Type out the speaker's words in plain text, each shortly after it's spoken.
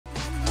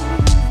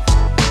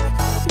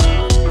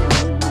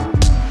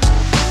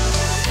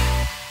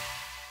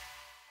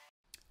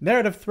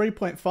Narrative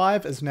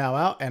 3.5 is now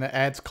out and it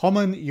adds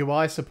common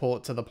UI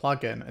support to the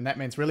plugin, and that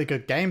means really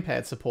good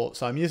gamepad support.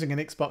 So I'm using an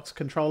Xbox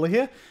controller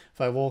here. If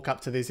I walk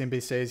up to these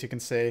NPCs, you can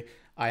see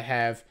I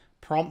have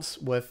prompts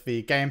with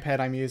the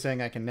gamepad I'm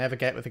using. I can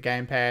navigate with the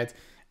gamepad.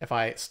 If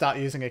I start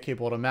using a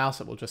keyboard or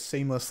mouse, it will just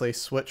seamlessly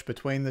switch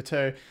between the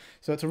two.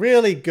 So it's a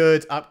really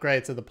good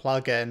upgrade to the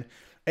plugin.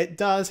 It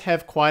does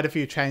have quite a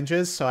few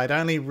changes, so I'd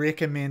only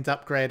recommend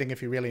upgrading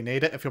if you really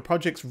need it. If your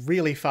project's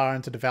really far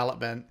into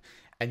development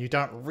and you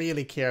don't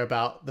really care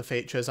about the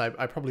features, I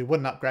probably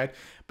wouldn't upgrade.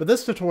 But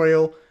this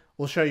tutorial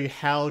will show you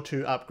how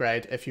to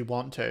upgrade if you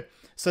want to.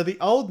 So the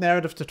old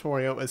narrative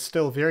tutorial is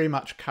still very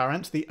much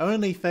current. The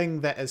only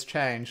thing that has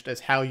changed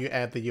is how you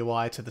add the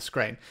UI to the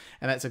screen.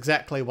 And that's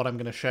exactly what I'm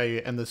going to show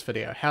you in this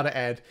video, how to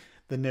add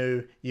the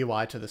new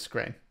UI to the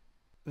screen.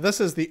 This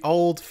is the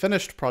old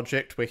finished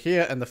project. We're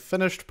here in the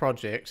finished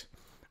project.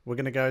 We're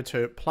going to go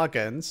to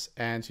plugins,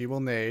 and you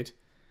will need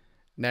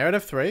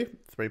Narrative 3,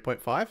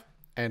 3.5,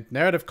 and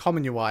Narrative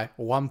Common UI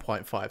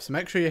 1.5. So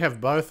make sure you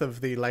have both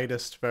of the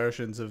latest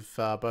versions of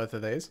both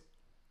of these.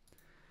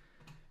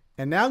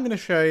 And now I'm going to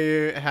show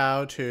you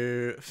how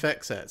to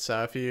fix it.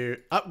 So if you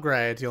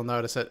upgrade, you'll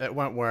notice it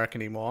won't work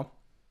anymore.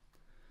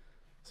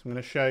 So I'm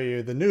going to show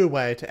you the new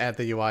way to add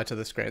the UI to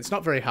the screen. It's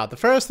not very hard. The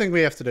first thing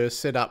we have to do is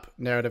set up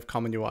Narrative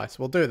Common UI. So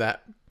we'll do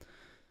that.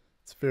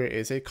 It's very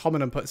easy.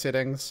 Common input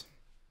settings.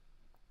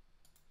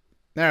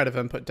 Narrative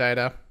input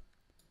data.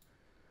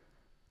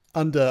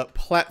 Under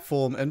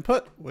platform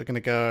input, we're going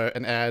to go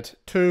and add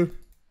two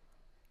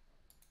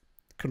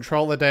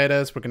controller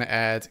datas. We're going to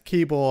add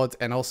keyboards,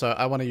 and also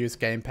I want to use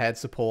gamepad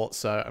support,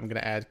 so I'm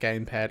going to add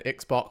gamepad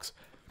Xbox.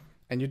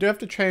 And you do have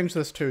to change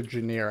this to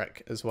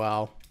generic as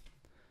well.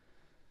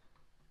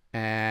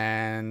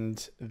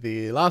 And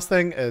the last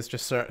thing is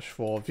just search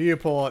for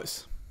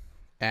viewports,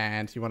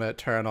 and you want to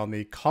turn on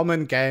the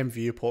common game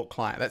viewport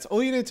client. That's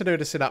all you need to do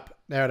to set up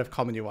Narrative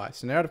Common UI.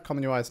 So Narrative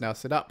Common UI is now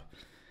set up,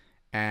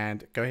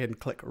 and go ahead and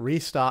click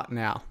restart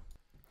now.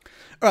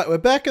 All right, we're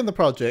back in the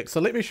project. So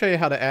let me show you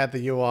how to add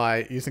the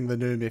UI using the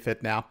new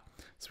method now.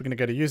 So we're going to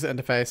go to user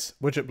interface,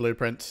 widget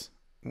blueprint.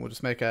 We'll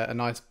just make a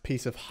nice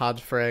piece of HUD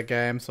for our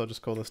game. So I'll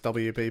just call this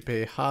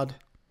WBP HUD.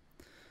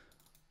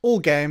 All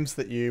games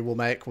that you will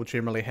make will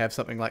generally have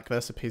something like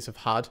this, a piece of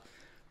HUD.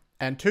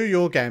 And to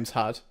your game's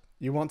HUD,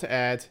 you want to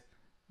add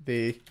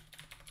the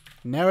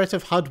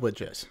narrative HUD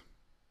widget.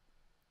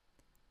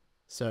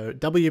 So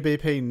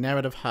WBP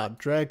narrative HUD,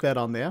 drag that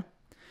on there.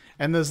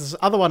 And there's this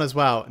other one as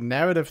well,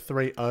 Narrative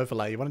 3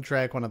 overlay. You want to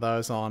drag one of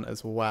those on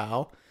as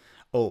well.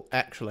 Oh,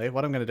 actually,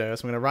 what I'm going to do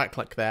is I'm going to right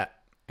click that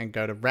and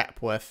go to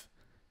wrap with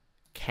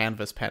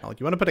canvas panel.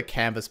 You want to put a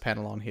canvas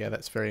panel on here.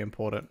 That's very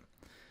important.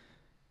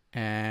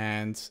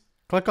 And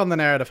click on the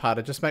narrative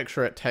HUD. Just make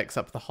sure it takes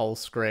up the whole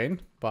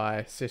screen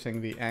by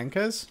setting the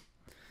anchors.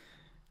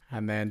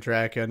 And then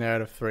drag your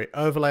Narrative 3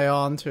 overlay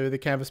on to the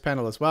canvas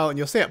panel as well. And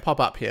you'll see it pop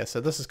up here. So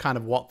this is kind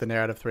of what the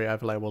Narrative 3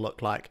 overlay will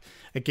look like.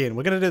 Again,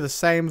 we're going to do the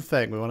same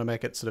thing. We want to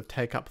make it sort of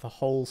take up the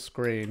whole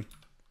screen.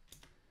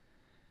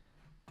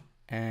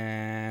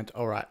 And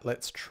all right,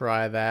 let's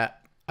try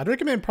that. I'd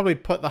recommend probably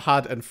put the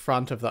HUD in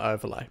front of the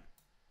overlay,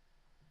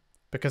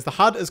 because the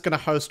HUD is going to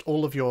host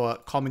all of your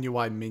common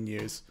UI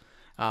menus.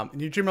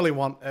 And you generally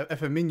want,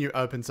 if a menu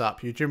opens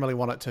up, you generally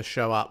want it to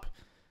show up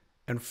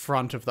in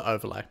front of the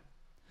overlay.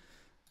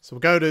 So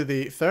we'll go to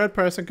the third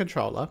person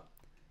controller,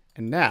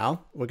 and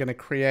now we're going to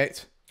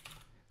create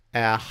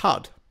our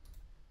HUD.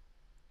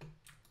 You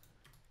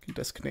can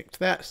disconnect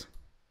that.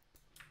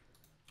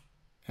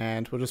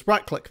 And we'll just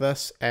right click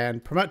this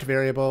and promote to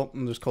variable,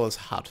 and just call this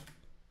HUD.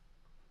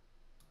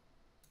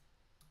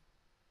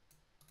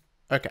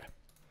 Okay.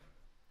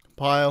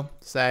 Compile,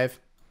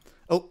 save.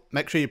 Oh,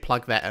 make sure you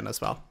plug that in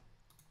as well.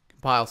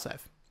 Compile,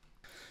 save.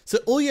 So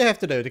all you have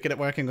to do to get it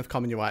working with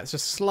Common UI, it's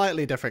just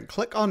slightly different.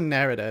 Click on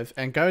Narrative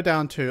and go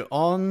down to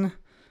On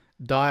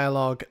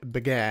Dialog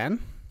Began.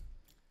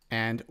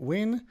 And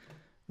when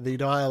the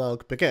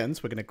dialogue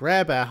begins, we're going to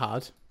grab our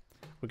HUD.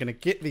 We're going to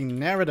get the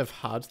narrative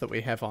HUD that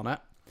we have on it.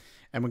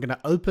 And we're going to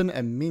open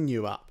a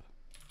menu up.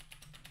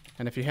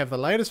 And if you have the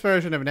latest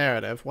version of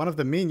Narrative, one of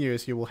the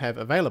menus you will have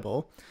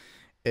available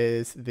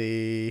is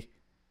the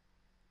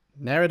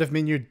Narrative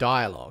Menu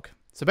Dialog.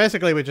 So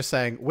basically we're just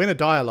saying when a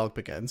dialogue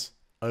begins,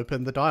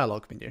 open the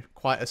dialog menu.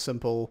 Quite a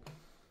simple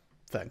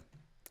thing.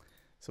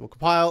 So we'll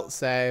compile,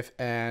 save,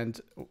 and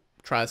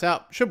try this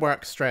out. Should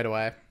work straight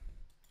away.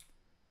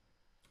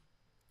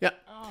 Yep.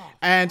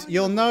 And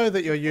you'll know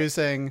that you're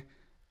using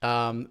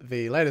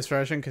the latest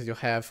version because you'll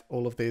have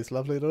all of these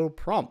lovely little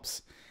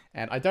prompts.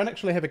 And I don't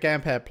actually have a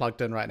gamepad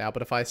plugged in right now,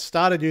 but if I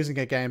started using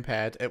a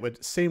gamepad, it would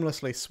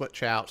seamlessly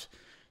switch out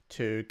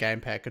to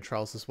gamepad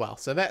controls as well.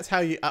 So that's how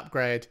you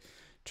upgrade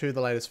to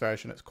the latest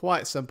version. It's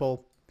quite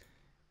simple.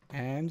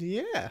 And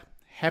yeah,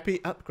 happy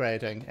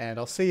upgrading, and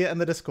I'll see you in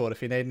the Discord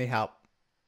if you need any help.